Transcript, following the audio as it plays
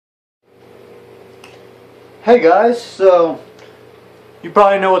Hey guys, so you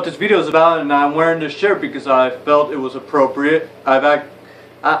probably know what this video is about, and I'm wearing this shirt because I felt it was appropriate.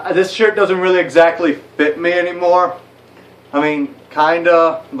 This shirt doesn't really exactly fit me anymore. I mean,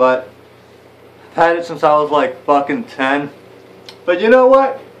 kinda, but I've had it since I was like fucking 10. But you know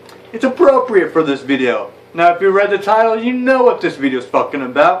what? It's appropriate for this video. Now, if you read the title, you know what this video is fucking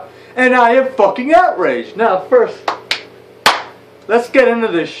about, and I am fucking outraged. Now, first, let's get into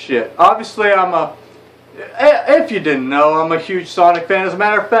this shit. Obviously, if you didn't know, I'm a huge Sonic fan. As a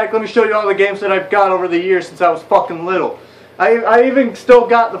matter of fact, let me show you all the games that I've got over the years since I was fucking little. I even still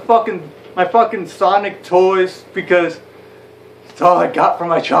got my fucking Sonic toys because it's all I got from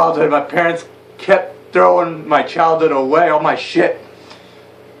my childhood. My parents kept throwing my childhood away, all my shit.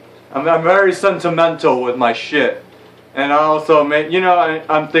 I'm very sentimental with my shit. And I also made,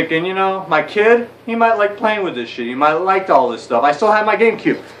 I'm thinking, my kid, he might like playing with this shit. He might like all this stuff. I still have my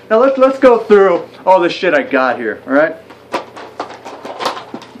GameCube. Now let's go through all the shit I got here, alright?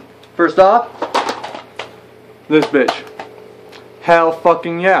 First off, this bitch. Hell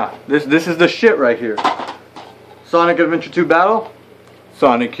fucking yeah. This is the shit right here. Sonic Adventure 2 Battle,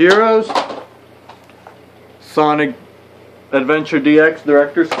 Sonic Heroes, Sonic Adventure DX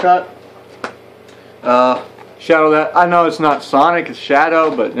Director's Cut, Shadow, that I know it's not Sonic, it's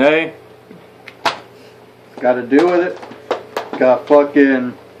Shadow, but hey, it's got to do with it. Got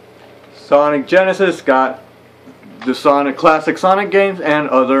fucking Sonic Genesis, got the classic Sonic games and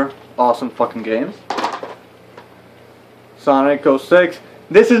other awesome fucking games. Sonic 06.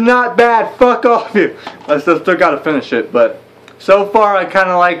 This is not bad. Fuck off you. I still got to finish it, but so far I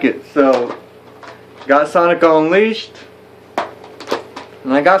kind of like it. So got Sonic Unleashed,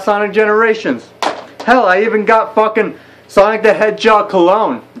 and I got Sonic Generations. Hell, I even got fucking Sonic the Hedgehog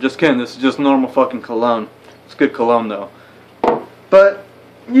cologne. Just kidding, this is just normal fucking cologne. It's good cologne though. But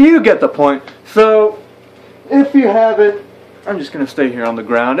you get the point. So, if you haven't, I'm just gonna stay here on the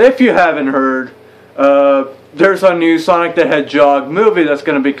ground. If you haven't heard, there's a new Sonic the Hedgehog movie that's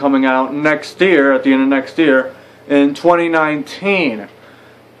gonna be coming out next year, at the end of next year, in 2019.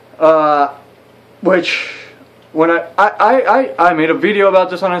 Which, when I made a video about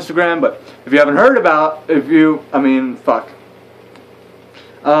this on Instagram, but if you haven't heard about, when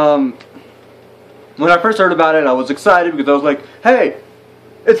I first heard about it, I was excited because I was like, hey,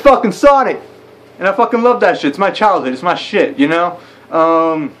 it's fucking Sonic, and I fucking love that shit. It's my childhood, it's my shit, you know.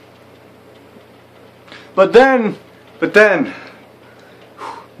 But then,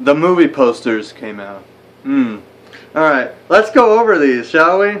 the movie posters came out. Alright, let's go over these,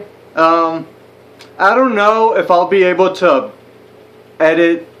 shall we? I don't know if I'll be able to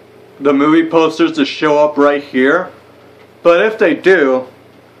edit the movie posters to show up right here, but if they do,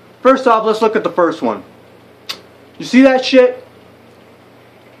 first off, let's look at the first one. You see that shit?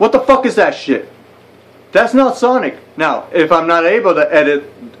 What the fuck is that shit? That's not Sonic. Now, if I'm not able to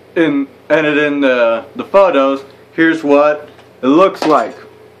edit in the photos, here's what it looks like.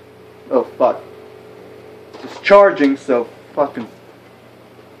 Oh fuck. It's charging, so fucking...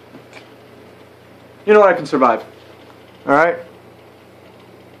 You know what, I can survive. Alright?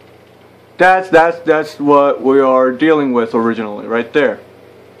 That's what we are dealing with originally, right there.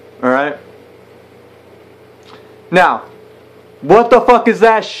 Alright? Now, what the fuck is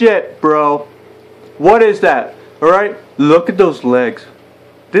that shit, bro? What is that? Alright? Look at those legs.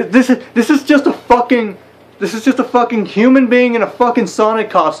 This is just a fucking human being in a fucking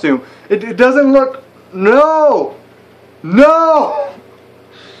Sonic costume. It doesn't look... No! No!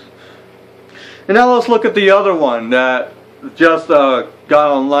 And now let's look at the other one that just got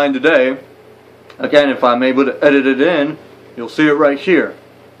online today. Again, if I'm able to edit it in, you'll see it right here.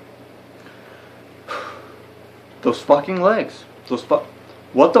 Those fucking legs.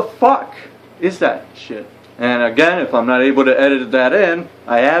 What the fuck is that shit? And again, if I'm not able to edit that in,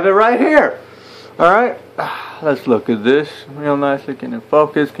 I have it right here. Alright? Let's look at this real nicely. Can it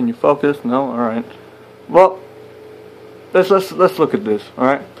focus? Can you focus? No? Alright. Well, let's look at this.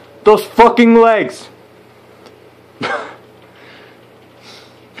 Alright? Those fucking legs!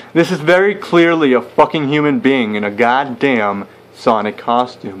 This is very clearly a fucking human being in a goddamn Sonic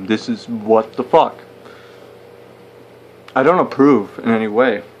costume. This is what the fuck. I don't approve in any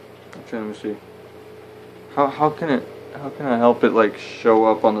way. Okay, let me see. How can I help it like show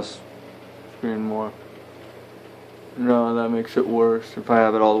up on the screen more? No, that makes it worse if I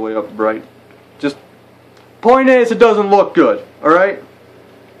have it all the way up bright. Just point is, it doesn't look good. Alright?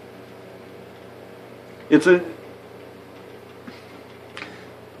 It's a...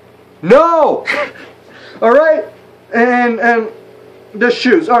 No! Alright? And the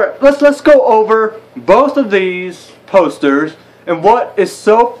shoes. Alright, let's go over both of these posters and what is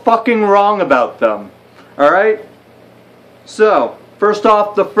so fucking wrong about them. Alright? So, first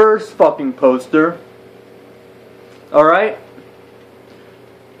off, the first fucking poster. Alright?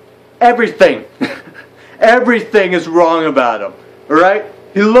 Everything. Everything is wrong about him. Alright?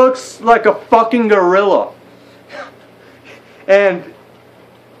 He looks like a fucking gorilla. And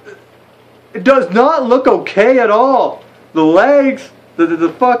it does not look okay at all. The legs,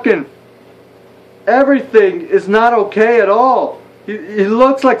 the fucking... everything is not okay at all. He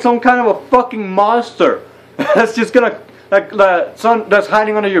looks like some kind of a fucking monster. That's just gonna... like the son that's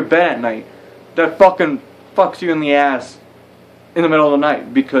hiding under your bed at night. That fucking fucks you in the ass in the middle of the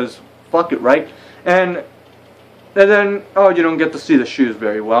night. Because fuck it, right? And then, oh, you don't get to see the shoes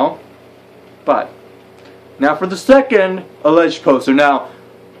very well. But, now for the second alleged poster. Now,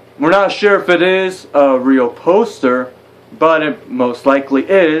 we're not sure if it is a real poster, but it most likely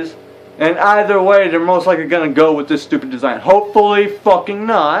is. And either way, they're most likely gonna go with this stupid design. Hopefully fucking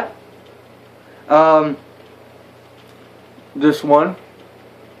not. This one.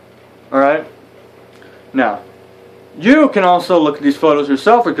 Alright? Now, you can also look at these photos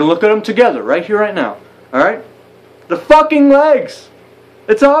yourself, or you can look at them together, right here, right now. Alright? The fucking legs!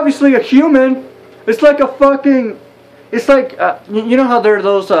 It's obviously a human. It's like a fucking... it's like, you know how there are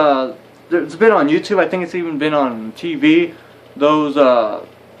those, it's been on YouTube, I think it's even been on TV, those,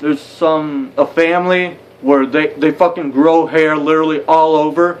 there's a family where they fucking grow hair literally all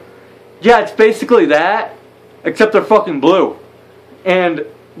over. Yeah, it's basically that, except they're fucking blue. And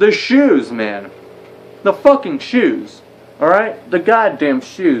the shoes, man. The fucking shoes. Alright? The goddamn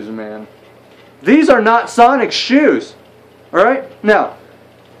shoes, man. These are not Sonic's shoes. Alright? Now,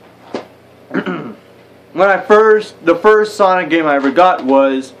 when the first Sonic game I ever got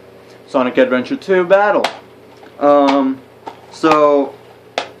was Sonic Adventure 2 Battle. So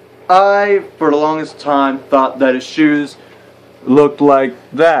I, for the longest time, thought that his shoes looked like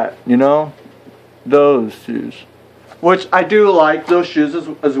that, you know? Those shoes. Which I do like those shoes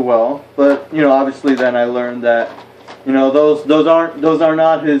as well, but, you know, obviously then I learned that, you know, those are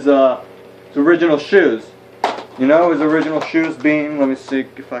not his original shoes. You know, his original shoes being, let me see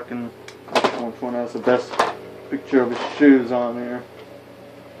if I can, which one has the best picture of his shoes on here.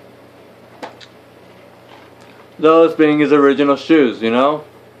 Those being his original shoes, you know,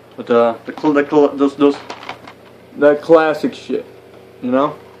 with that classic shit, you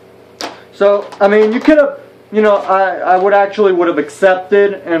know. So I mean, you could have, you know, I would have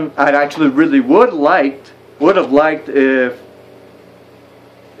accepted, and I'd actually really would have liked if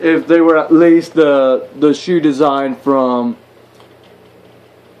they were at least the shoe design from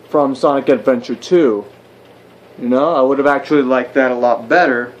Sonic Adventure 2. You know, I would have actually liked that a lot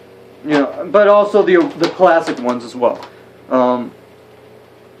better. You know, but also the classic ones as well.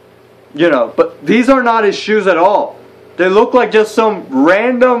 You know, but these are not his shoes at all. They look like just some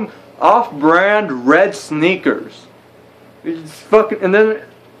random off-brand red sneakers. It's fucking, and then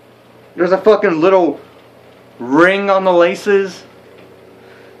there's a fucking little ring on the laces.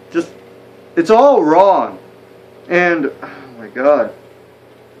 Just, it's all wrong. And oh my god.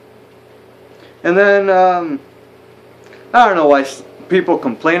 And then I don't know why people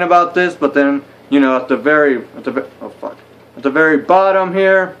complain about this, but then, you know, at the very bottom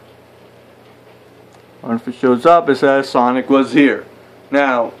here, I don't know if it shows up, it says Sonic was here.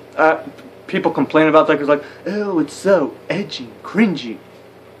 Now, people complain about that because, like, oh, it's so edgy and cringy.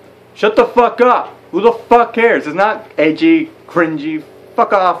 Shut the fuck up. Who the fuck cares? It's not edgy, cringy.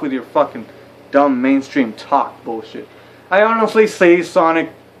 Fuck off with your fucking dumb mainstream talk bullshit. I honestly see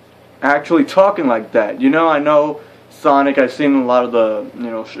Sonic actually talking like that. You know, I know Sonic, I've seen a lot of the, you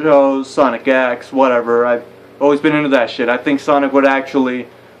know, shows, Sonic X, whatever. I've always been into that shit. I think Sonic would actually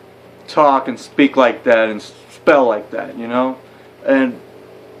talk and speak like that and spell like that, you know? And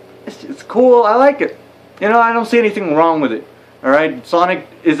it's cool, I like it. You know, I don't see anything wrong with it. Alright? Sonic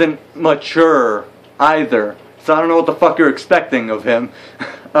isn't mature either. So I don't know what the fuck you're expecting of him.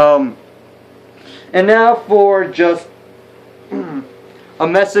 And now for just a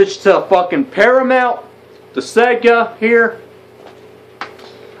message to fucking Paramount, to Sega here.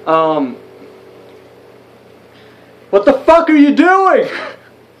 What the fuck are you doing?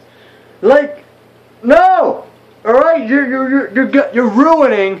 Like, no. All right, you're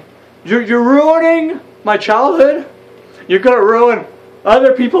ruining my childhood. You're gonna ruin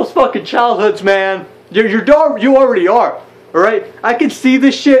other people's fucking childhoods, man. You already are. All right, I can see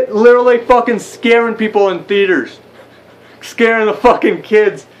this shit literally fucking scaring people in theaters, scaring the fucking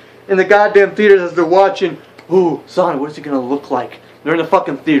kids in the goddamn theaters as they're watching. Ooh, Sonic, what is he gonna look like? They're in the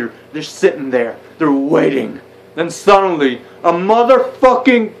fucking theater. They're sitting there. They're waiting. Then suddenly, a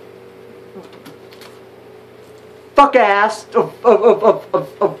motherfucking fuck ass of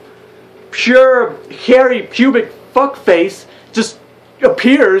pure hairy pubic fuckface just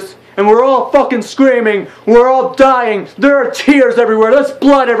appears, and we're all fucking screaming, we're all dying, there are tears everywhere, there's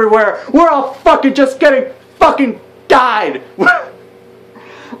blood everywhere, we're all fucking just getting fucking died.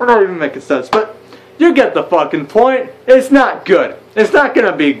 We're not even making sense, but you get the fucking point. It's not good. It's not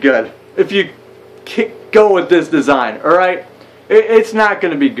gonna be good if you go with this design, alright? It's not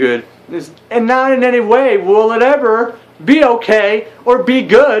gonna be good. And not in any way will it ever be okay or be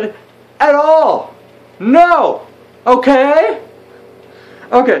good at all. No! Okay?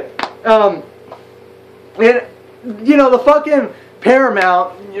 Okay. And, you know, the fucking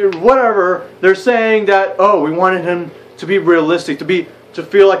Paramount, whatever, they're saying that, oh, we wanted him to be realistic, to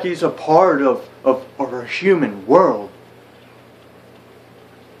feel like he's a part of our human world.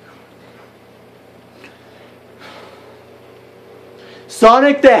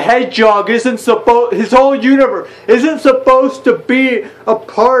 Sonic the Hedgehog his whole universe isn't supposed to be a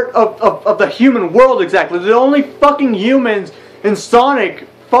part of the human world exactly. The only fucking humans in Sonic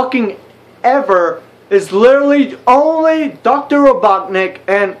fucking ever is literally only Dr. Robotnik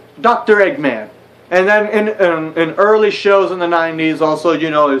and Dr. Eggman. And then in early shows in the 90s also,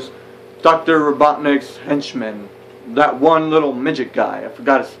 you know, is Dr. Robotnik's henchman. That one little midget guy. I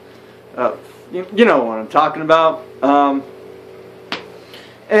forgot his... you know what I'm talking about.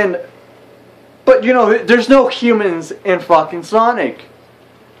 But, you know, there's no humans in fucking Sonic.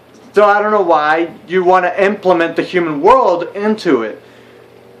 So I don't know why you want to implement the human world into it.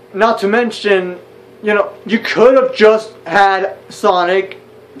 Not to mention, you know, you could have just had Sonic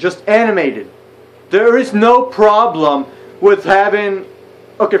just animated. There is no problem with having...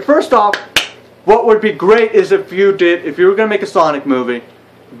 Okay, first off, what would be great is if you were going to make a Sonic movie,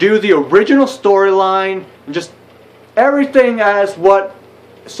 do the original storyline, and just everything as what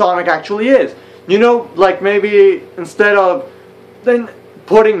Sonic actually is. You know, like maybe instead of then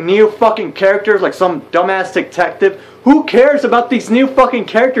putting new fucking characters like some dumbass detective, who cares about these new fucking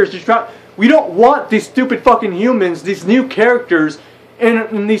characters? We don't want these stupid fucking humans, these new characters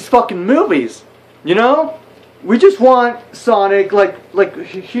in these fucking movies. You know? We just want Sonic,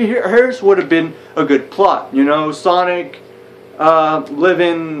 here's would have been a good plot. You know, Sonic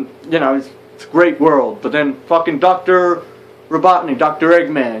living, you know, it's a great world, but then fucking Dr. Robotnik, Dr.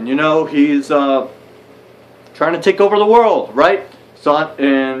 Eggman, you know, he's trying to take over the world, right?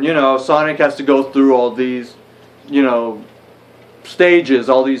 And, you know, Sonic has to go through all these, you know, stages,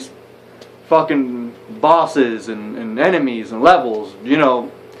 all these fucking bosses and enemies and levels, you know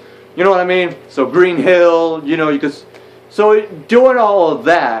what I mean? So Green Hill, you know, so doing all of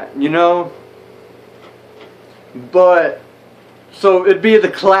that, you know, but, so it'd be the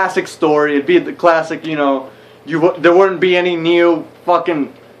classic story, it'd be the classic, you know, there wouldn't be any new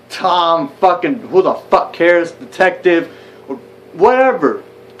fucking Tom fucking, who the fuck cares, detective, or whatever.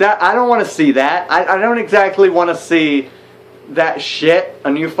 That, I don't want to see that. I don't exactly want to see that shit,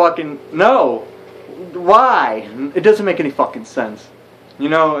 a new fucking, no. Why? It doesn't make any fucking sense. You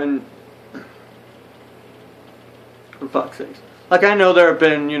know, and for fuck's sakes. Like, I know there have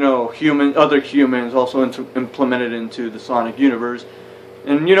been, you know, other humans also implemented into the Sonic universe.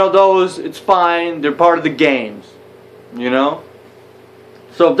 And, you know, those, it's fine. They're part of the games. You know?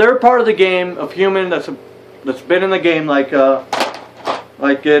 So if they're part of the game of human that's been in the game, like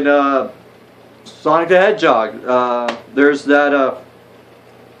in Sonic the Hedgehog, there's that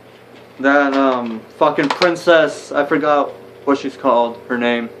fucking princess, I forgot what she's called, her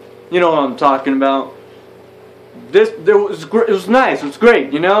name. You know what I'm talking about. It was nice, it was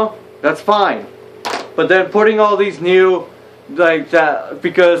great, you know? That's fine. But then putting all these new, like that,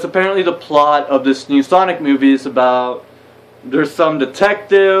 because apparently the plot of this new Sonic movie is about, there's some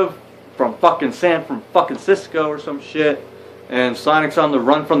detective from fucking San Francisco or some shit, and Sonic's on the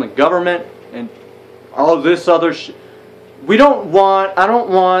run from the government, and all this other shit. I don't want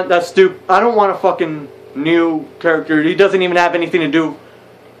a fucking new character. He doesn't even have anything to do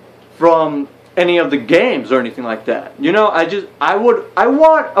from any of the games or anything like that. You know, I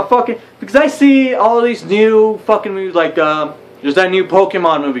want a fucking, because I see all these new fucking movies, like, there's that new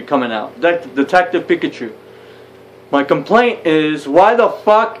Pokemon movie coming out, Detective Pikachu. My complaint is, who the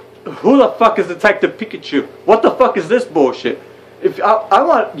fuck is Detective Pikachu? What the fuck is this bullshit? If I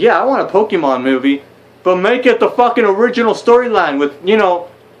want a Pokemon movie, but make it the fucking original storyline with, you know,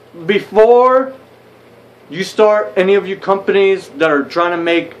 before you start, any of you companies that are trying to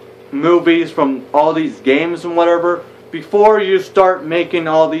make movies from all these games and whatever, before you start making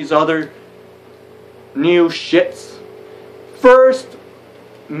all these other new shits, first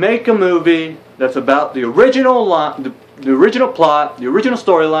make a movie that's about the original the original plot, the original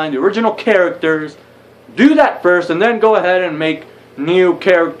storyline, the original characters. Do that first, and then go ahead and make new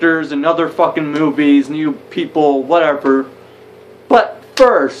characters and other fucking movies, new people, whatever. But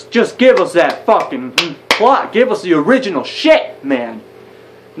first, just give us that fucking plot. Give us the original shit, man.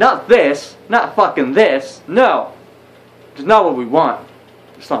 Not this. Not fucking this. No. It's not what we want.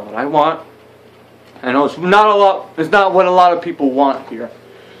 It's not what I want. I know it's not what a lot of people want here.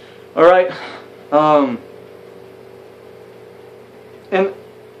 Alright? And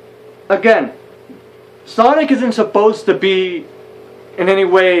again, Sonic isn't supposed to be in any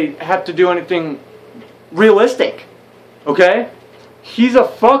way have to do anything realistic. Okay? He's a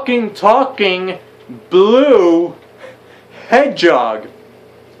fucking talking blue hedgehog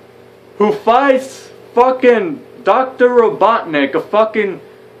who fights fucking Dr. Robotnik, a fucking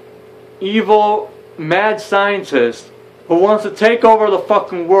evil mad scientist who wants to take over the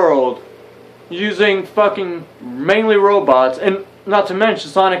fucking world using fucking mainly robots. And not to mention,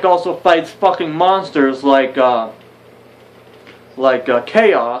 Sonic also fights fucking monsters like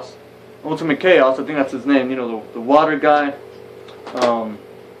Chaos, Ultimate Chaos, I think that's his name, you know, the water guy.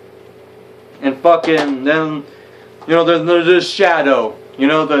 And fucking, then, you know, there's Shadow, you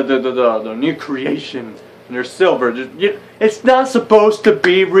know, the new creation, and there's Silver. It's not supposed to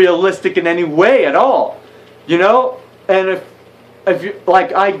be realistic in any way at all, you know? And if you,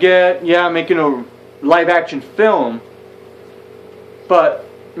 like, I get, yeah, making a live action film, but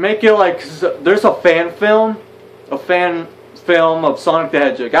make it like, there's a fan film of Sonic the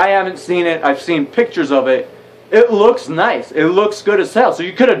Hedgehog. I haven't seen it, I've seen pictures of it. It looks nice, it looks good as hell. So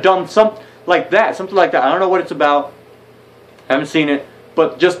you could have done something like that. I don't know what it's about, haven't seen it,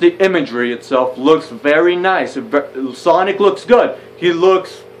 but just the imagery itself looks very nice. Sonic looks good.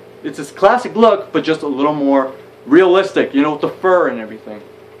 It's his classic look, but just a little more realistic, you know, with the fur and everything.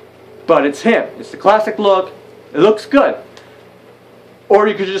 But it's him, it's the classic look, it looks good. Or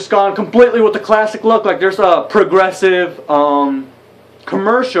you could have just gone completely with the classic look, like there's a progressive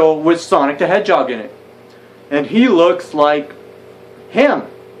commercial with Sonic the Hedgehog in it. And he looks like him.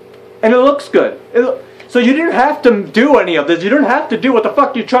 And it looks good. So you didn't have to do any of this. You don't have to do what the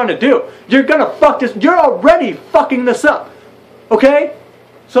fuck you're trying to do. You're gonna fuck this. You're already fucking this up. Okay?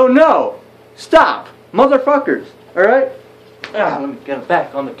 So no. Stop. Motherfuckers. Alright? Let me get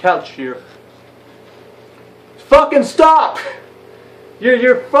back on the couch here. Fucking stop!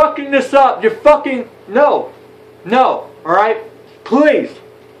 You're fucking this up. You're fucking... No. No. Alright? Please.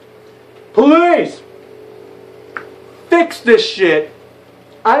 Please. Fix this shit.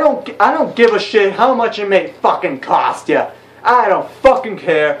 I don't give a shit how much it may fucking cost you. I don't fucking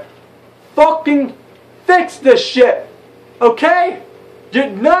care. Fucking fix this shit. Okay?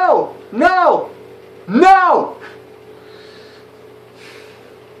 No. No. No.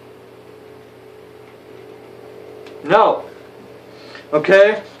 No.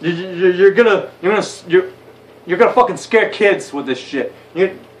 Okay? You're gonna fucking scare kids with this shit.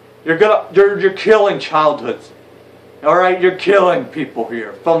 You're killing childhoods. Alright, you're killing people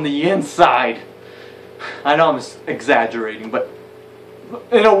here from the inside. I know I'm exaggerating, but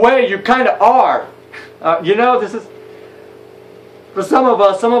in a way you kind of are. You know, this is, for some of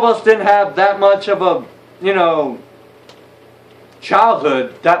us didn't have that much of a, you know,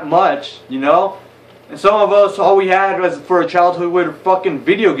 childhood, that much, you know? And some of us, all we had was for a childhood were fucking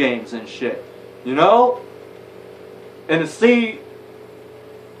video games and shit, you know? And to see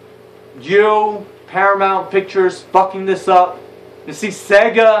you, Paramount Pictures, fucking this up, to see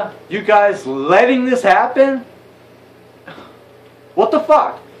Sega, you guys letting this happen? What the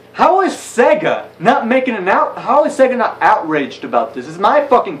fuck? How is Sega not making how is Sega not outraged about this? Is my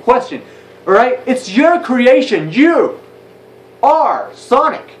fucking question. Alright? It's your creation. You are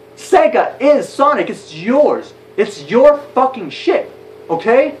Sonic. Sega is Sonic. It's yours. It's your fucking shit.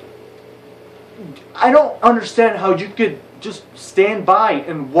 Okay? I don't understand how you could just stand by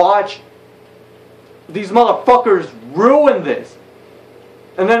and watch these motherfuckers ruin this.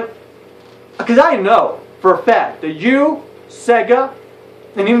 And then, because I know for a fact that you, Sega,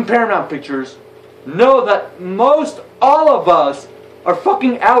 and even Paramount Pictures know that most all of us are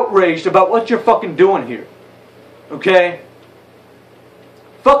fucking outraged about what you're fucking doing here. Okay?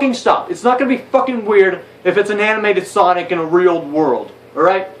 Fucking stop. It's not gonna be fucking weird if it's an animated Sonic in a real world.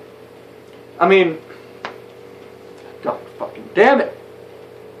 Alright? I mean, God fucking damn it.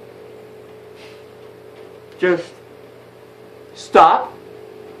 Just stop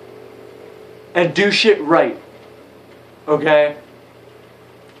and do shit right. Okay?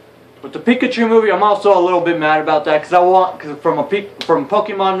 With the Pikachu movie, I'm also a little bit mad about that because from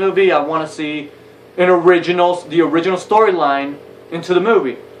Pokemon movie, I want to see the original storyline into the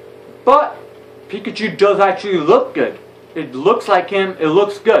movie. But Pikachu does actually look good. It looks like him. It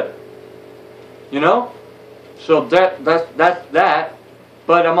looks good. You know? So that's that.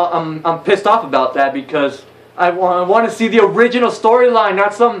 But I'm pissed off about that because I want to see the original storyline,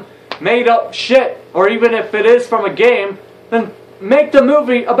 not some made up shit. Or even if it is from a game, then make the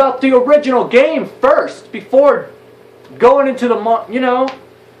movie about the original game first before going into the you know.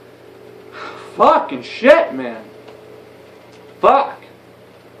 Fucking shit, man. Fuck.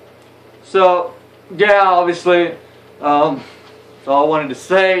 So yeah, obviously, that's all I wanted to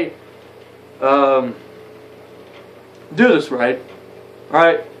say. Do this right.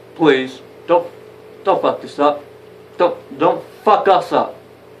 Alright? Please. Don't fuck this up. Don't fuck us up.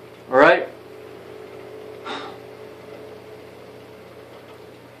 Alright?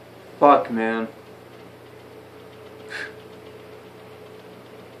 Fuck, man.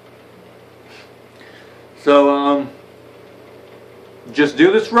 So, just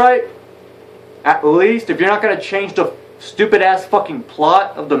do this right. At least, if you're not gonna change the stupid ass fucking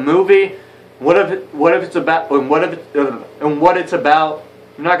plot of the movie, what if it's about, and what it's about,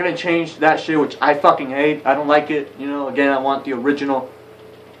 you're not gonna change that shit, which I fucking hate. I don't like it. You know, again, I want the original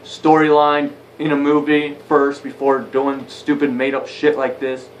storyline in a movie first before doing stupid made up shit like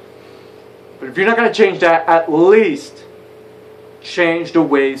this. But if you're not gonna change that, at least change the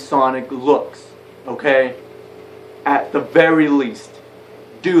way Sonic looks. Okay? At the very least,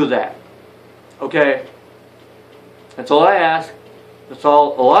 do that. Okay? That's all I ask. That's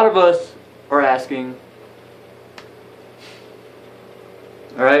all a lot of us are asking.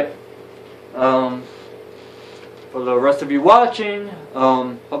 Alright? For the rest of you watching,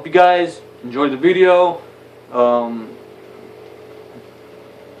 hope you guys enjoyed the video. A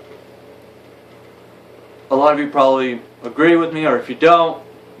lot of you probably agree with me, or if you don't,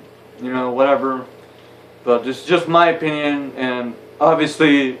 you know, whatever. But this is just my opinion, and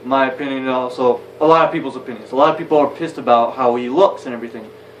obviously my opinion is also a lot of people's opinions. A lot of people are pissed about how he looks and everything.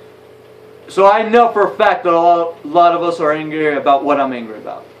 So I know for a fact that a lot of us are angry about what I'm angry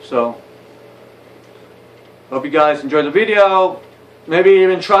about. So, hope you guys enjoyed the video. Maybe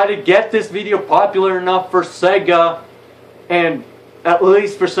even try to get this video popular enough for Sega, and at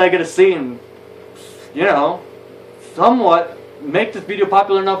least for Sega to see and, you know, somewhat make this video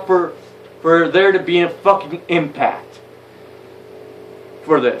popular enough for there to be a fucking impact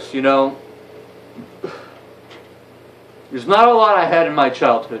for this, you know. There's not a lot I had in my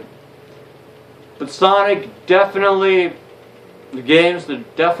childhood, but Sonic definitely, the games, they're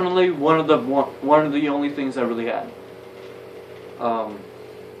definitely one of the only things I really had.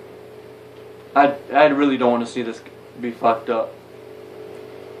 I really don't want to see this be fucked up.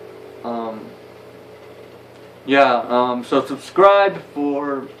 So subscribe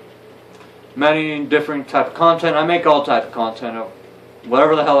for many different type of content. I make all type of content of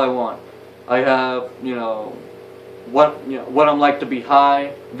whatever the hell I want. I have, you know, what I'm like to be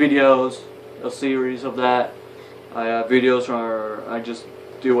high videos, a series of that. I have videos where I just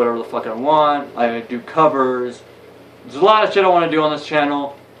do whatever the fuck I want. I do covers. There's a lot of shit I want to do on this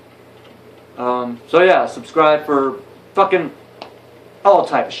channel. So yeah, subscribe for fucking all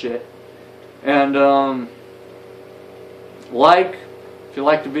type of shit. And like if you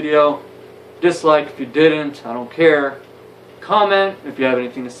liked the video. Dislike if you didn't. I don't care. Comment if you have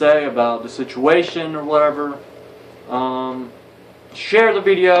anything to say about the situation or whatever. Share the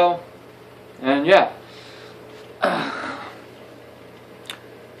video. And yeah.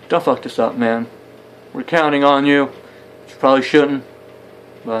 Don't fuck this up, man. We're counting on you. You probably shouldn't.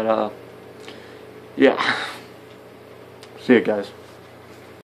 But, yeah. See you guys.